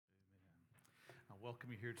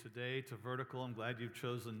Welcome you here today to Vertical. I'm glad you've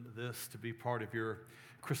chosen this to be part of your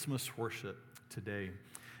Christmas worship today.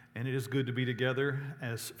 And it is good to be together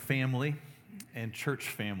as family and church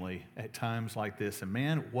family at times like this. And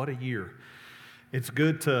man, what a year. It's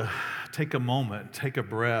good to take a moment, take a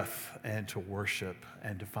breath, and to worship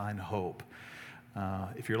and to find hope.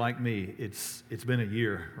 If you're like me, it's been a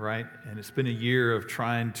year, right? And it's been a year of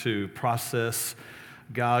trying to process,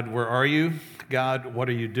 God, where are you? God, what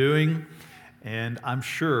are you doing? And I'm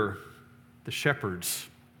sure the shepherds,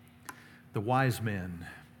 the wise men,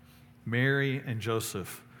 Mary and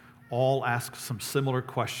Joseph, all asked some similar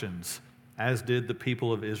questions, as did the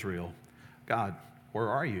people of Israel. God, where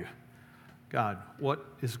are you? God, what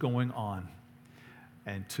is going on?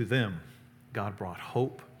 And to them, God brought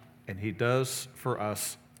hope, and He does for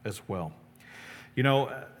us as well. You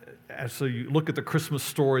know, so you look at the Christmas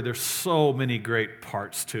story, there's so many great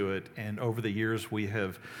parts to it, and over the years we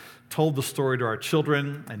have told the story to our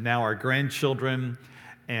children and now our grandchildren,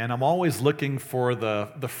 and I'm always looking for the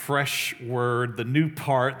fresh word, the new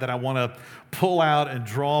part that I want to pull out and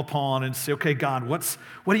draw upon and say, okay, God, what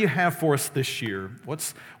do you have for us this year?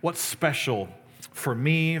 What's special for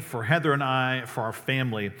me, for Heather and I, for our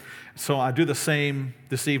family? So I do the same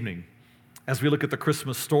this evening. As we look at the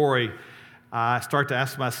Christmas story, I start to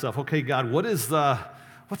ask myself, okay, God, what's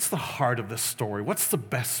the heart of this story? What's the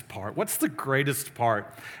best part? What's the greatest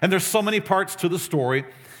part? And there's so many parts to the story.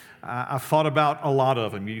 I've thought about a lot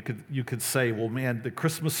of them. You could say, well, man, the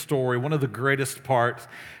Christmas story, one of the greatest parts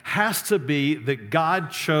has to be that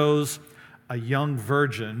God chose a young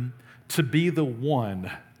virgin to be the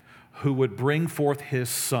one who would bring forth His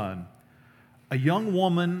Son. A young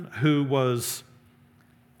woman who was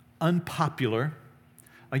unpopular,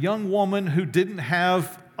 a young woman who didn't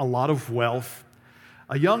have a lot of wealth,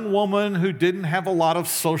 a young woman who didn't have a lot of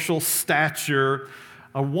social stature,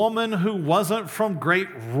 a woman who wasn't from great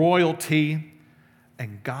royalty,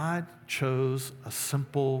 and God chose a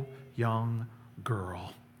simple young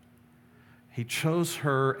girl. He chose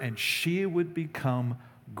her, and she would become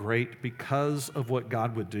great because of what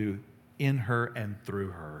God would do in her and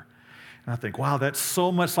through her. And I think, wow, that's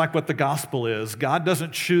so much like what the gospel is. God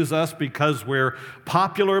doesn't choose us because we're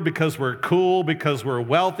popular, because we're cool, because we're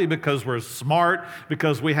wealthy, because we're smart,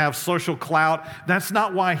 because we have social clout. That's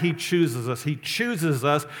not why He chooses us. He chooses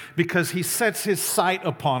us because He sets His sight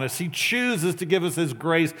upon us. He chooses to give us His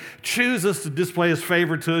grace, chooses to display His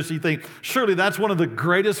favor to us. You think, surely that's one of the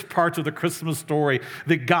greatest parts of the Christmas story,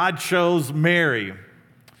 that God chose Mary.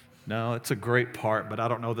 No, it's a great part, but I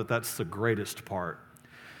don't know that that's the greatest part.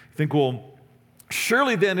 I think, well,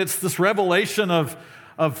 surely then it's this revelation of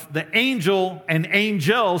the angel and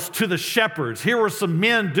angels to the shepherds. Here were some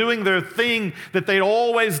men doing their thing that they'd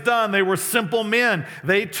always done. They were simple men.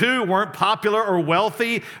 They too weren't popular or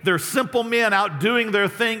wealthy. They're simple men out doing their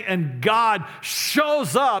thing, and God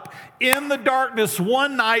shows up in the darkness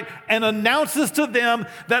one night and announces to them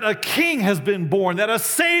that a king has been born, that a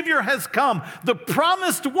Savior has come. The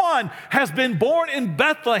promised one has been born in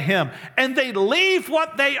Bethlehem. And they leave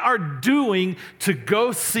what they are doing to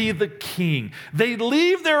go see the king. They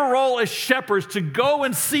leave their role as shepherds to go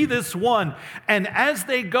and see this one. And as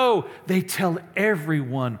they go, they tell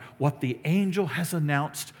everyone what the angel has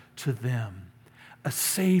announced to them. A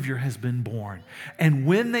Savior has been born. And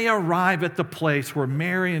when they arrive at the place where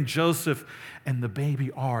Mary and Joseph and the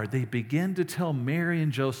baby are, they begin to tell Mary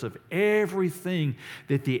and Joseph everything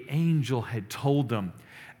that the angel had told them.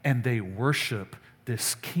 And they worship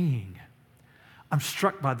this king. I'm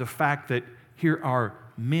struck by the fact that here are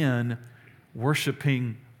men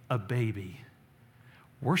worshiping a baby,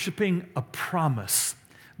 worshiping a promise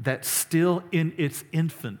that's still in its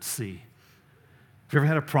infancy. Have you ever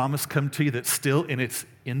had a promise come to you that's still in its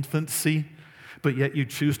infancy, but yet you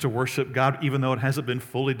choose to worship God even though it hasn't been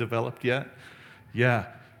fully developed yet? Yeah,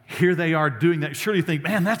 here they are doing that. Surely you think,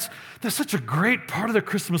 man, that's such a great part of the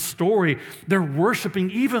Christmas story. They're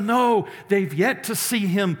worshiping even though they've yet to see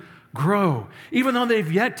Him grow, even though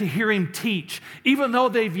they've yet to hear Him teach, even though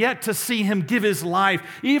they've yet to see Him give His life,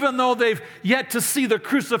 even though they've yet to see the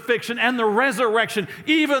crucifixion and the resurrection,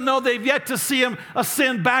 even though they've yet to see Him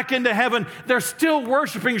ascend back into heaven, they're still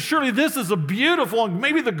worshiping. Surely this is a beautiful and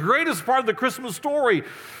maybe the greatest part of the Christmas story.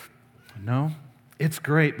 No, it's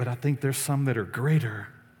great, but I think there's some that are greater.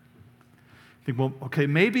 I think, well, okay,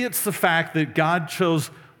 maybe it's the fact that God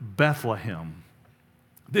chose Bethlehem,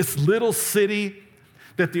 this little city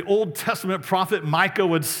that the Old Testament prophet Micah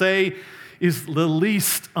would say is the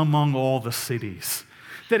least among all the cities.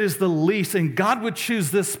 that is the least. And God would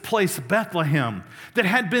choose this place, Bethlehem, that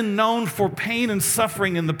had been known for pain and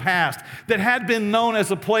suffering in the past, that had been known as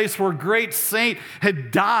a place where a great saint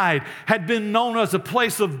had died, had been known as a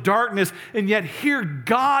place of darkness. And yet here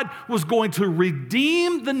God was going to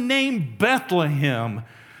redeem the name Bethlehem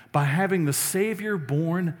by having the Savior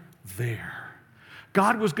born there.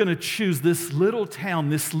 God was going to choose this little town,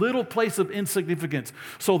 this little place of insignificance,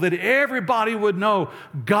 so that everybody would know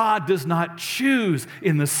God does not choose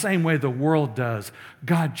in the same way the world does.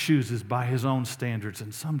 God chooses by his own standards,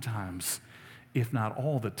 and sometimes, if not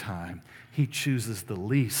all the time, he chooses the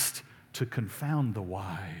least to confound the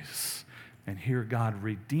wise. And here God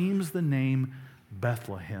redeems the name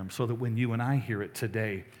Bethlehem, so that when you and I hear it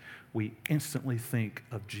today, we instantly think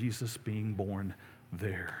of Jesus being born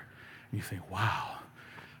there. And you think, wow,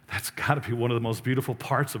 that's got to be one of the most beautiful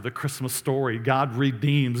parts of the Christmas story. God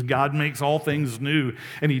redeems, God makes all things new,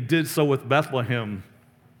 and he did so with Bethlehem.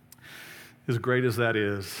 As great as that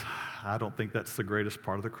is, I don't think that's the greatest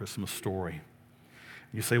part of the Christmas story.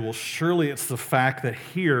 You say, well, surely it's the fact that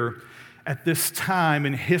here, at this time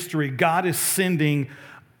in history, God is sending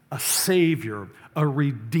a Savior, a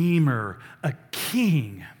Redeemer, a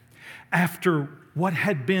King, after what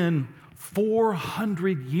had been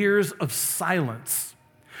 400 years of silence.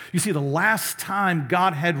 You see, the last time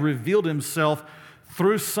God had revealed himself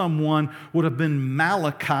through someone would have been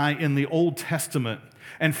Malachi in the Old Testament.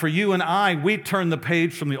 And for you and I, we turn the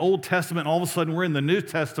page from the Old Testament, and all of a sudden we're in the New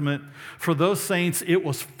Testament. For those saints, it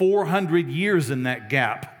was 400 years in that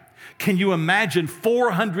gap. Can you imagine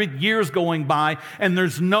 400 years going by and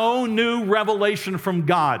there's no new revelation from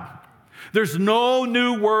God? There's no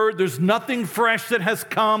new word. There's nothing fresh that has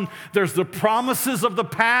come. There's the promises of the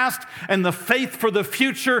past and the faith for the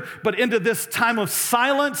future. But into this time of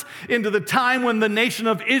silence, into the time when the nation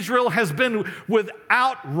of Israel has been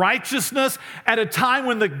without righteousness, at a time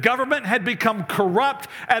when the government had become corrupt,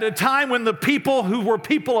 at a time when the people who were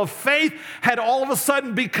people of faith had all of a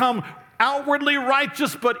sudden become outwardly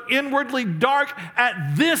righteous but inwardly dark.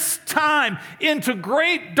 At this time, into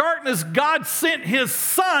great darkness, God sent his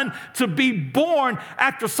Son to be born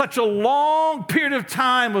after such a long period of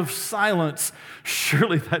time of silence.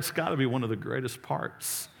 Surely that's got to be one of the greatest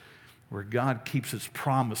parts, where God keeps his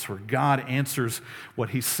promise, where God answers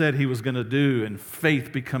what he said he was going to do, and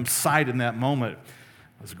faith becomes sight in that moment.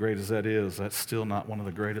 As great as that is, that's still not one of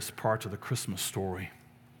the greatest parts of the Christmas story.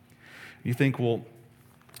 You think, well,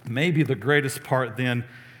 maybe the greatest part then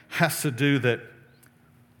has to do that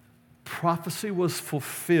prophecy was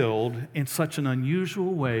fulfilled in such an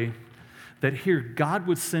unusual way that here God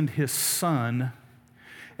would send his Son,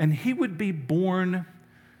 and he would be born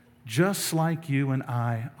just like you and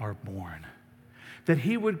I are born. That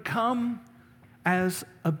he would come as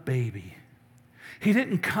a baby. He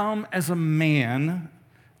didn't come as a man,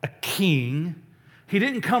 a king. He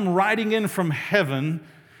didn't come riding in from heaven.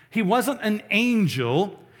 He wasn't an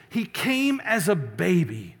angel. He came as a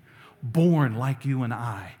baby, born like you and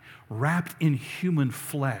I, wrapped in human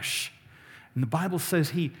flesh. And the Bible says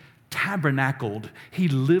he tabernacled. He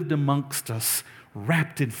lived amongst us,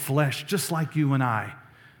 wrapped in flesh, just like you and I.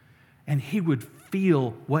 And he would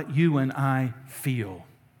feel what you and I feel.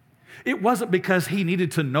 It wasn't because he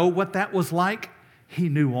needed to know what that was like. He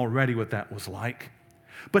knew already what that was like.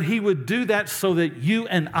 But he would do that so that you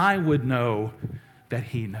and I would know that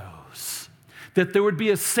he knows. That there would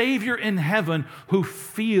be a Savior in heaven who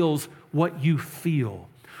feels what you feel,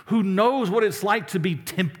 who knows what it's like to be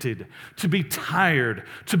tempted, to be tired,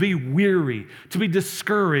 to be weary, to be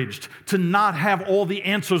discouraged, to not have all the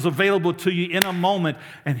answers available to you in a moment.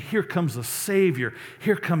 And here comes a Savior.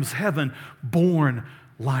 Here comes heaven, born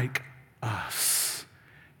like us.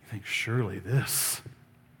 You think, surely this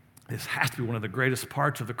has to be one of the greatest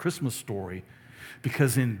parts of the Christmas story,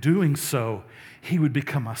 because in doing so, he would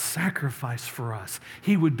become a sacrifice for us.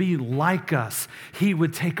 He would be like us. He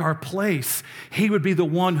would take our place. He would be the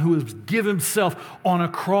one who would give himself on a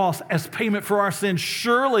cross as payment for our sins.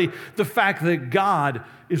 Surely the fact that God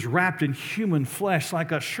is wrapped in human flesh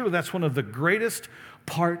like us, surely that's one of the greatest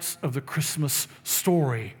parts of the Christmas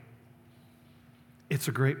story. It's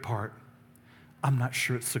a great part. I'm not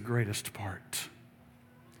sure it's the greatest part.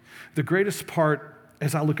 The greatest part,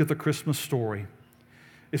 as I look at the Christmas story,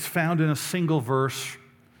 is found in a single verse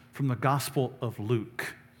from the Gospel of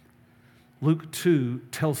Luke. Luke 2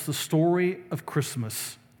 tells the story of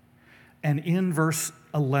Christmas, and in verse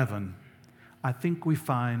 11, I think we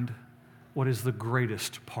find what is the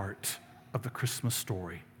greatest part of the Christmas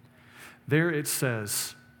story. There it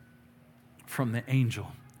says from the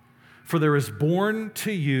angel, "For there is born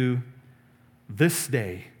to you this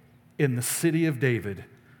day in the city of David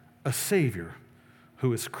a Savior,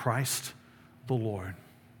 who is Christ the Lord.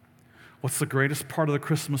 What's the greatest part of the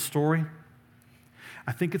Christmas story?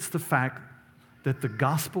 I think it's the fact that the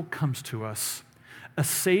gospel comes to us, a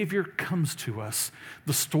Savior comes to us,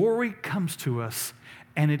 the story comes to us,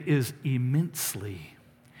 and it is immensely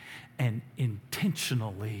and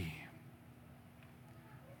intentionally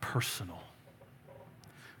personal.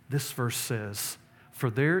 This verse says, "For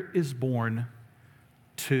there is born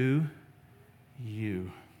to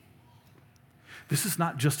you." This is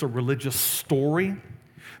not just a religious story.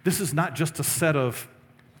 This is not just a set of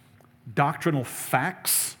doctrinal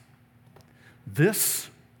facts. This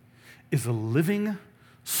is a living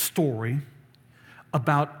story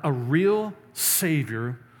about a real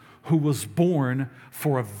Savior who was born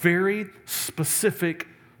for a very specific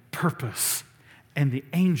purpose. And the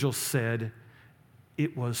angel said,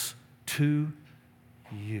 "It was to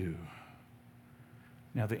you."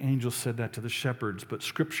 Now, the angel said that to the shepherds, but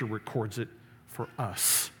Scripture records it for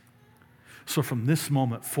us. So from this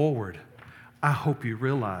moment forward, I hope you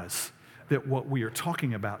realize that what we are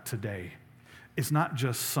talking about today is not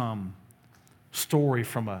just some story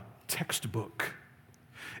from a textbook.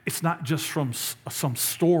 It's not just from some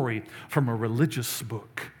story from a religious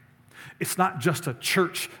book. It's not just a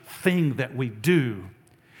church thing that we do.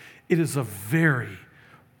 It is a very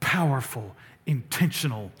powerful,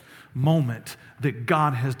 intentional moment that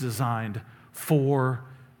God has designed for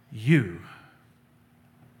you.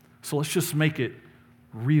 So let's just make it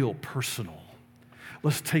real personal.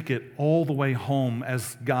 Let's take it all the way home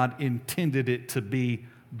as God intended it to be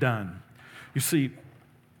done. You see,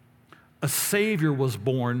 a Savior was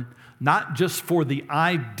born not just for the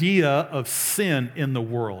idea of sin in the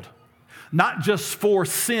world, not just for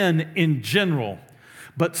sin in general,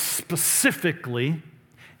 but specifically,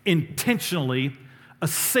 intentionally, a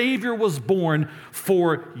Savior was born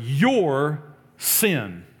for your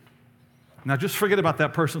sin. Now, just forget about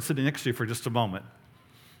that person sitting next to you for just a moment.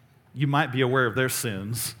 You might be aware of their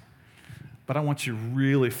sins, but I want you to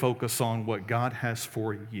really focus on what God has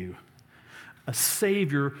for you. A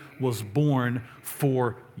Savior was born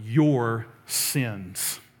for your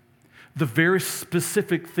sins. The very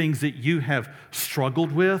specific things that you have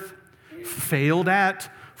struggled with, failed at,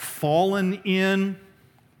 fallen in,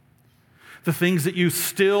 the things that you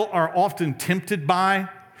still are often tempted by,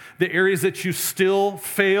 the areas that you still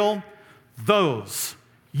fail, those,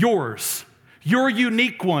 yours, your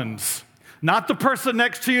unique ones. Not the person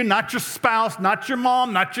next to you, not your spouse, not your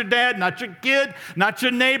mom, not your dad, not your kid, not your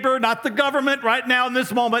neighbor, not the government right now in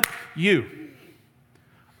this moment. You.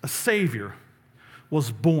 A Savior was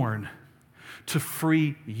born to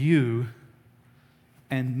free you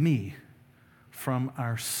and me from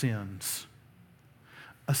our sins.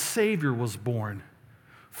 A Savior was born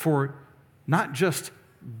for not just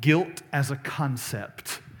guilt as a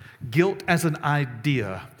concept, guilt as an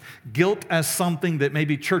idea, guilt as something that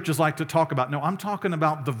maybe churches like to talk about. No, I'm talking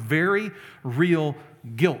about the very real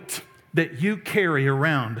guilt that you carry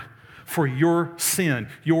around for your sin,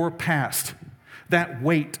 your past, that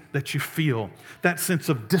weight that you feel, that sense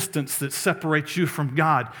of distance that separates you from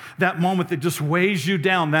God, that moment that just weighs you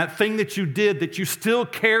down, that thing that you did that you still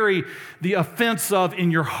carry the offense of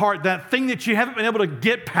in your heart, that thing that you haven't been able to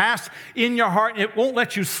get past in your heart, and it won't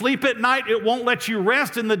let you sleep at night, it won't let you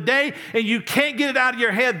rest in the day, and you can't get it out of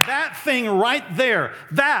your head. That thing right there,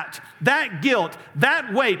 that guilt,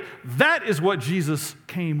 that weight, that is what Jesus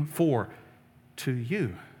came for. To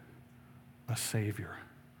you, a Savior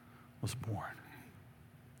was born.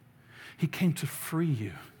 He came to free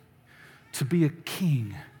you, to be a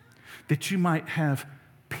king, that you might have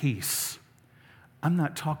peace. I'm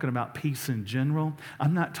not talking about peace in general.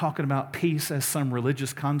 I'm not talking about peace as some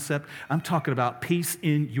religious concept. I'm talking about peace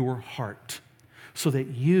in your heart so that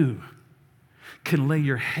you can lay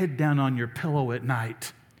your head down on your pillow at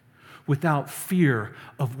night without fear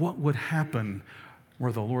of what would happen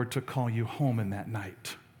were the Lord to call you home in that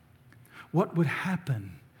night. What would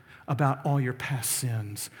happen about all your past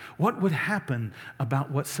sins? What would happen about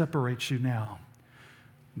what separates you now?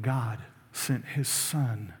 God sent His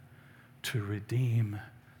Son to redeem,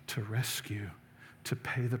 to rescue, to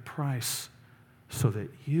pay the price so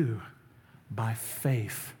that you, by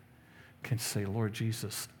faith, can say, Lord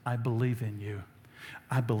Jesus, I believe in you.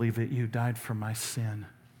 I believe that you died for my sin.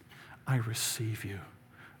 I receive you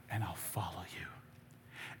and I'll follow you.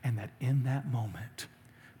 And that in that moment,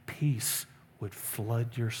 peace would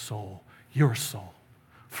flood your soul,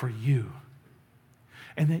 for you.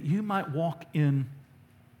 And that you might walk in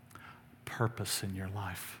purpose in your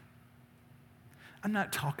life. I'm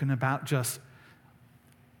not talking about just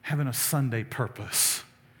having a Sunday purpose,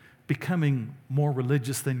 becoming more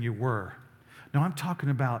religious than you were. No, I'm talking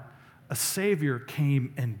about a Savior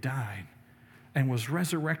came and died and was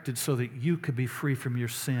resurrected so that you could be free from your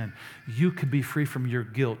sin. You could be free from your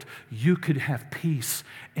guilt. You could have peace,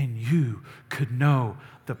 and you could know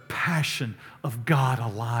the passion of God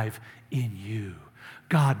alive in you.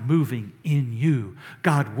 God moving in you.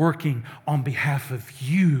 God working on behalf of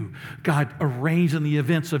you. God arranging the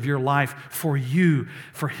events of your life for you,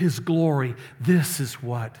 for His glory. This is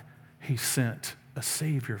what He sent a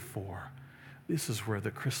Savior for. This is where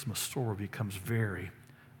the Christmas story becomes very,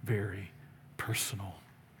 very personal.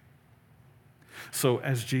 So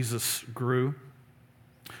as Jesus grew,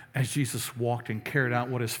 as Jesus walked and carried out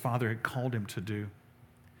what His Father had called Him to do,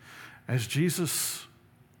 as Jesus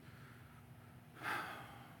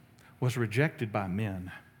was rejected by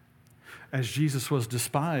men, as Jesus was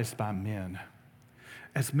despised by men,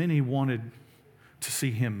 as many wanted to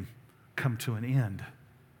see Him come to an end,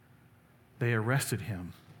 they arrested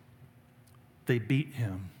Him, they beat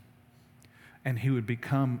Him, and He would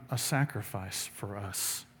become a sacrifice for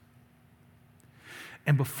us.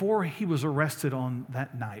 And before He was arrested on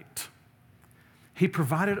that night, He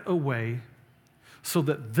provided a way so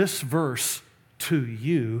that this verse to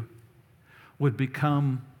you would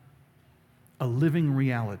become a living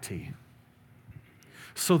reality,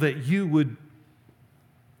 so that you would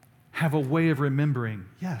have a way of remembering,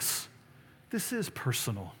 yes, this is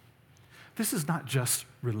personal. This is not just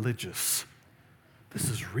religious. This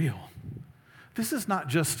is real. This is not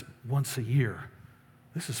just once a year.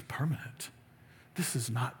 This is permanent. This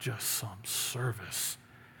is not just some service.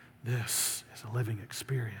 This is a living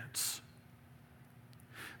experience.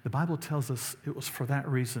 The Bible tells us it was for that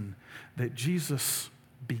reason that Jesus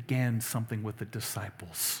began something with the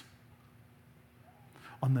disciples.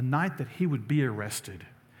 On the night that He would be arrested,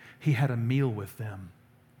 He had a meal with them.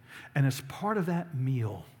 And as part of that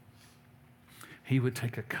meal, He would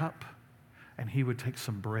take a cup and He would take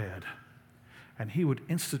some bread and He would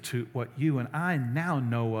institute what you and I now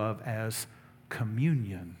know of as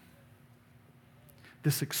communion.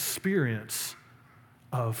 This experience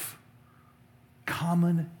of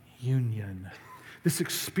common union. This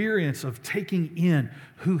experience of taking in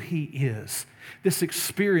who He is. This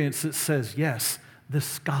experience that says, yes,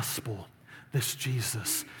 this gospel, this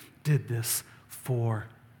Jesus did this for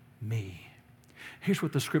me. Here's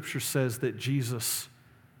what the Scripture says that Jesus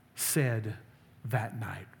said that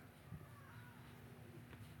night.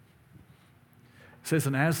 It says,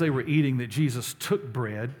 and as they were eating, that Jesus took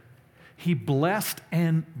bread, He blessed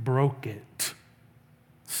and broke it,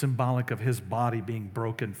 symbolic of His body being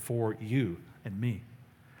broken for you and me.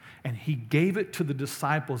 And He gave it to the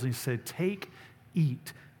disciples and He said, take,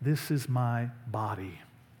 eat, this is my body.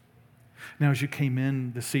 Now, as you came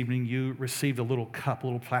in this evening, you received a little cup, a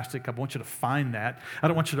little plastic cup. I want you to find that. I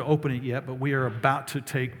don't want you to open it yet, but we are about to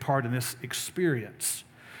take part in this experience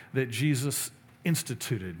that Jesus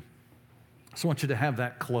instituted. So I want you to have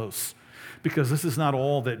that close, because this is not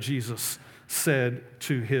all that Jesus said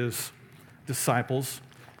to His disciples.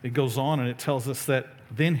 It goes on and it tells us that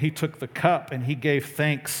then He took the cup and He gave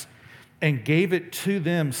thanks and gave it to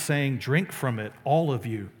them, saying, drink from it, all of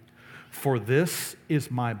you, for this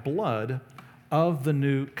is my blood of the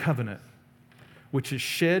new covenant, which is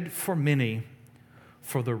shed for many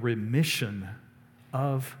for the remission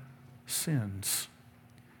of sins.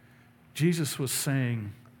 Jesus was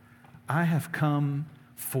saying, I have come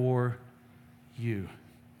for you.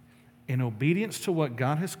 In obedience to what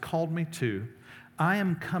God has called me to, I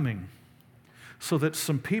am coming so that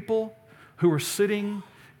some people who are sitting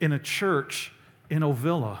in a church in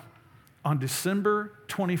Ovilla on December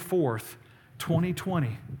 24th,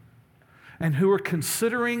 2020, and who are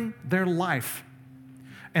considering their life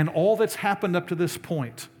and all that's happened up to this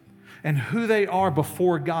point and who they are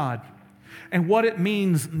before God and what it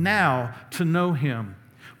means now to know Him,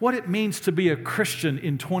 what it means to be a Christian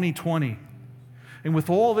in 2020. And with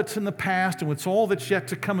all that's in the past and with all that's yet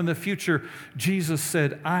to come in the future, Jesus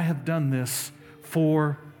said, I have done this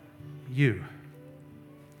for you.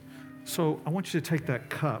 So I want you to take that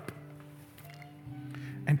cup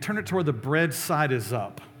and turn it to where the bread side is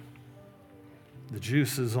up. The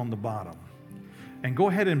juice is on the bottom. And go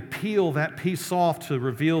ahead and peel that piece off to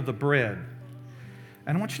reveal the bread.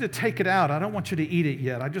 And I want you to take it out. I don't want you to eat it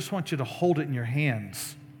yet. I just want you to hold it in your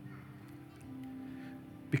hands.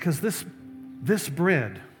 Because this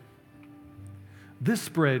bread,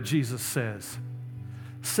 Jesus says,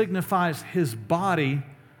 signifies His body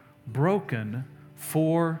broken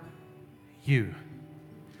for you.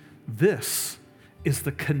 This is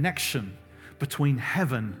the connection between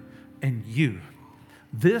heaven and you.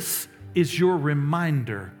 This is your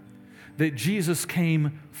reminder that Jesus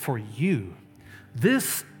came for you.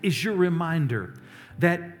 This is your reminder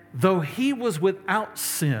that though he was without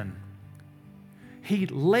sin, he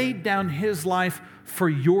laid down his life for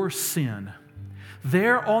your sin.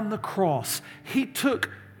 There on the cross, he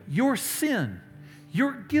took your sin,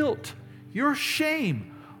 your guilt, your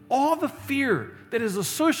shame, all the fear that is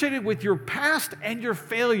associated with your past and your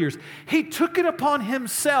failures. He took it upon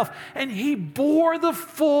himself and he bore the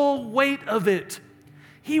full weight of it.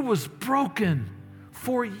 He was broken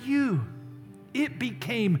for you. It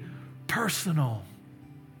became personal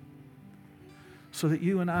so that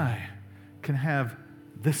you and I can have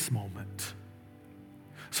this moment,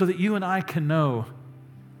 so that you and I can know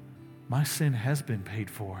my sin has been paid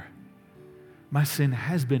for. My sin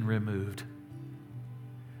has been removed.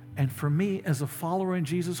 And for me, as a follower in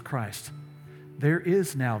Jesus Christ, there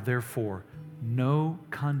is now, therefore, no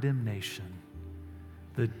condemnation.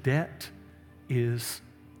 The debt is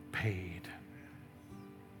paid.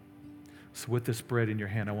 So with this bread in your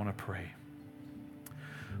hand, I want to pray.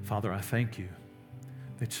 Father, I thank you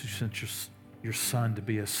that you sent your Son to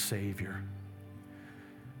be a Savior,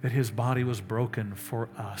 that his body was broken for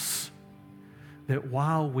us, that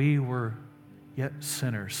while we were yet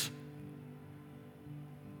sinners,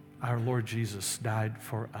 our Lord Jesus died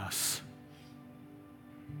for us.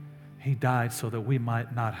 He died so that we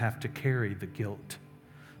might not have to carry the guilt,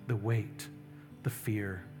 the weight, the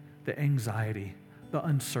fear, the anxiety, the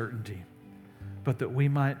uncertainty, but that we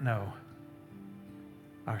might know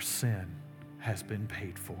our sin has been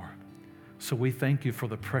paid for. So we thank you for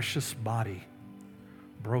the precious body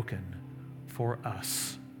broken for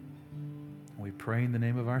us. We pray in the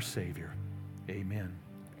name of our Savior. Amen.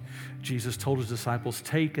 Jesus told his disciples,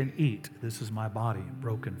 take and eat. This is my body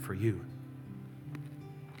broken for you.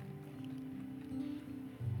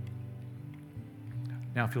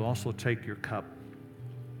 Now, if you'll also take your cup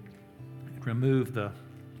and remove the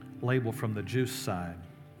label from the juice side.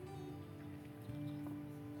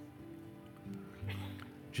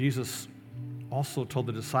 Jesus also told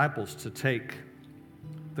the disciples to take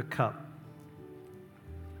the cup.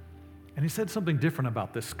 And he said something different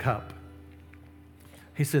about this cup.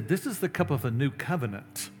 He said, this is the cup of a new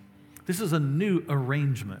covenant. This is a new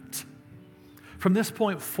arrangement. From this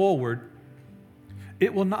point forward,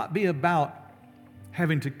 it will not be about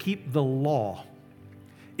having to keep the law.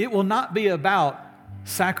 It will not be about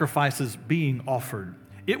sacrifices being offered.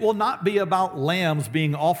 It will not be about lambs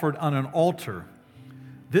being offered on an altar.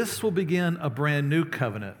 This will begin a brand new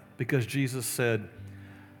covenant because Jesus said,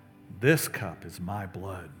 this cup is my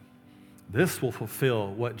blood. This will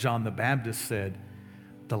fulfill what John the Baptist said,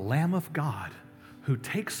 the Lamb of God who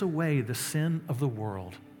takes away the sin of the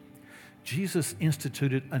world. Jesus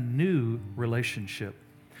instituted a new relationship,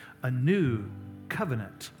 a new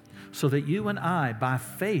covenant, so that you and I, by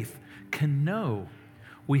faith, can know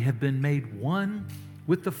we have been made one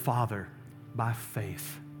with the Father by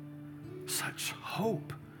faith. Such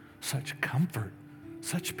hope, such comfort,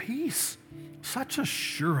 such peace, such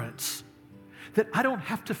assurance that I don't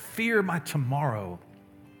have to fear my tomorrow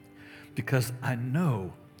because I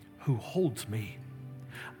know who holds me.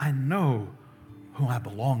 I know who I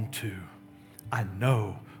belong to. I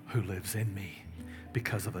know who lives in me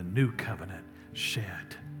because of a new covenant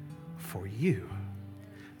shed for you.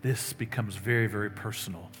 This becomes very, very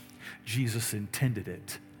personal. Jesus intended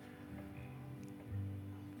it.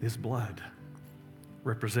 His blood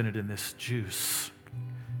represented in this juice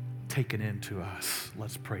taken into us.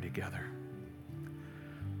 Let's pray together.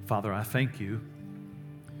 Father, I thank you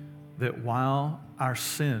that while our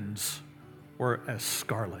sins were as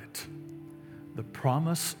scarlet, the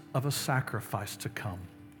promise of a sacrifice to come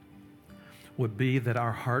would be that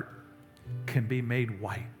our heart can be made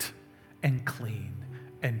white and clean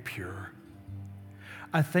and pure.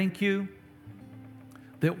 I thank you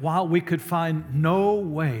that while we could find no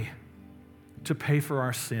way to pay for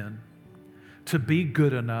our sin, to be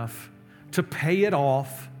good enough, to pay it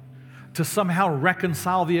off, to somehow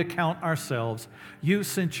reconcile the account ourselves, you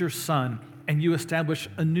sent your Son and you established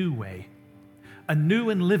a new way, a new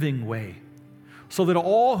and living way, so that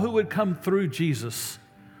all who would come through Jesus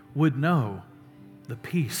would know the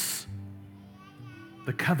peace,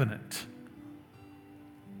 the covenant,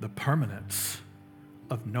 the permanence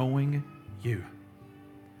of knowing you.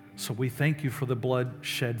 So we thank you for the blood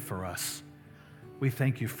shed for us. We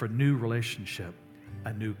thank you for new relationship,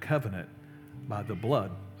 a new covenant by the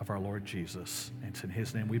blood of our Lord Jesus. And it's in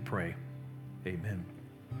his name we pray. Amen.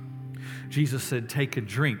 Jesus said, take and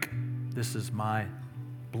drink. This is my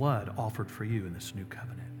blood offered for you in this new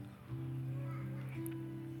covenant.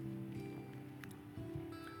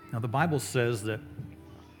 Now the Bible says that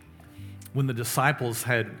when the disciples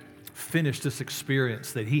had finished this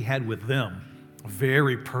experience that he had with them,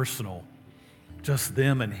 very personal, just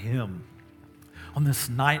them and him, on this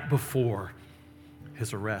night before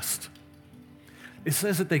his arrest. It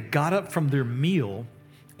says that they got up from their meal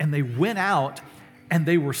and they went out and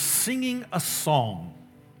they were singing a song.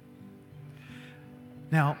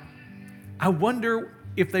 Now, I wonder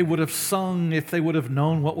if they would have sung, if they would have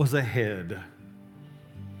known what was ahead.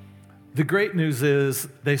 The great news is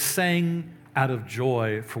they sang out of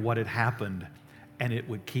joy for what had happened, and it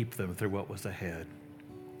would keep them through what was ahead.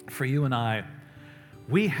 For you and I,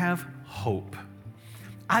 we have hope.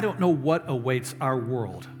 I don't know what awaits our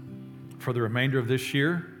world for the remainder of this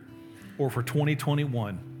year or for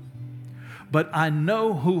 2021, but I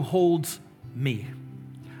know who holds me.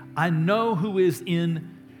 I know who is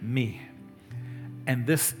in me. And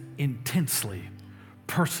this intensely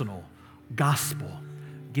personal gospel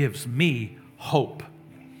gives me hope,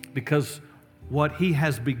 because what he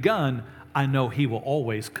has begun, I know he will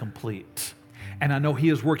always complete. And I know he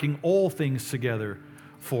is working all things together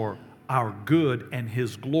for our good and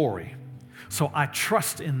his glory. So I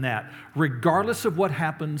trust in that, regardless of what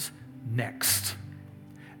happens next.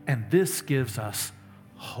 And this gives us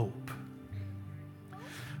hope.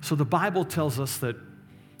 So the Bible tells us that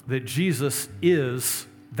Jesus is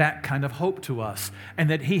that kind of hope to us, and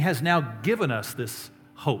that he has now given us this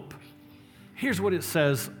hope. Here's what it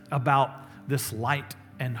says about this light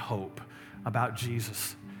and hope, about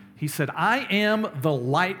Jesus. He said, I am the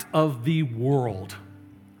light of the world.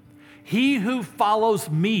 He who follows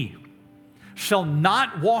me shall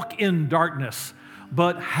not walk in darkness,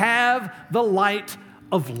 but have the light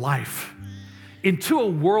of life. Into a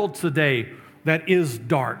world today that is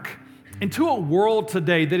dark, into a world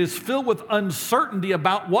today that is filled with uncertainty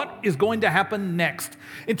about what is going to happen next,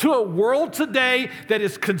 into a world today that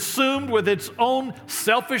is consumed with its own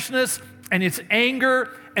selfishness and its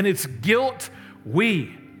anger and its guilt,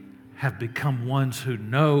 we have become ones who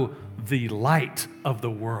know the light of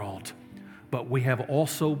the world. But we have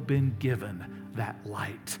also been given that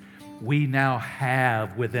light. We now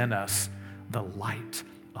have within us the light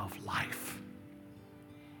of life.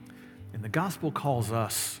 And the gospel calls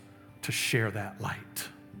us to share that light,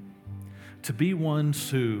 to be ones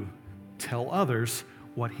who tell others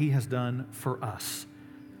what he has done for us,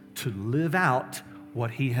 to live out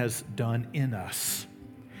what he has done in us.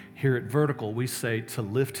 Here at Vertical, we say to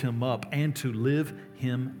lift him up and to live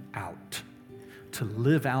him out, to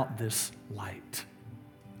live out this light.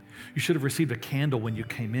 You should have received a candle when you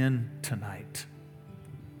came in tonight.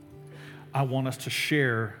 I want us to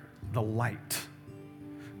share the light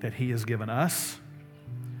that he has given us.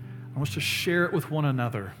 I want us to share it with one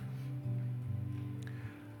another.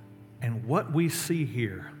 And what we see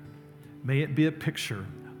here, may it be a picture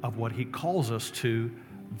of what he calls us to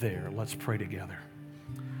there. Let's pray together.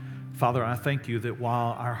 Father, I thank you that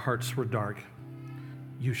while our hearts were dark,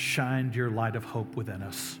 you shined your light of hope within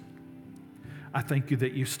us. I thank you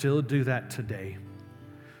that you still do that today.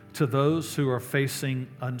 To those who are facing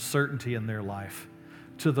uncertainty in their life,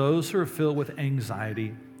 to those who are filled with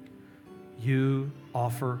anxiety, you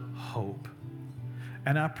offer hope.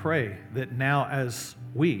 And I pray that now as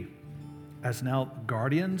now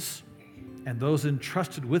guardians and those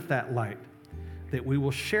entrusted with that light, that we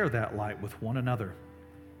will share that light with one another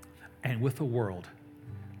and with the world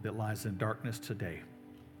that lies in darkness today.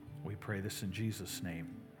 We pray this in Jesus' name.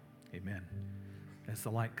 Amen. As the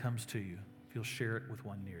light comes to you, if you'll share it with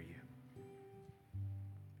one near you.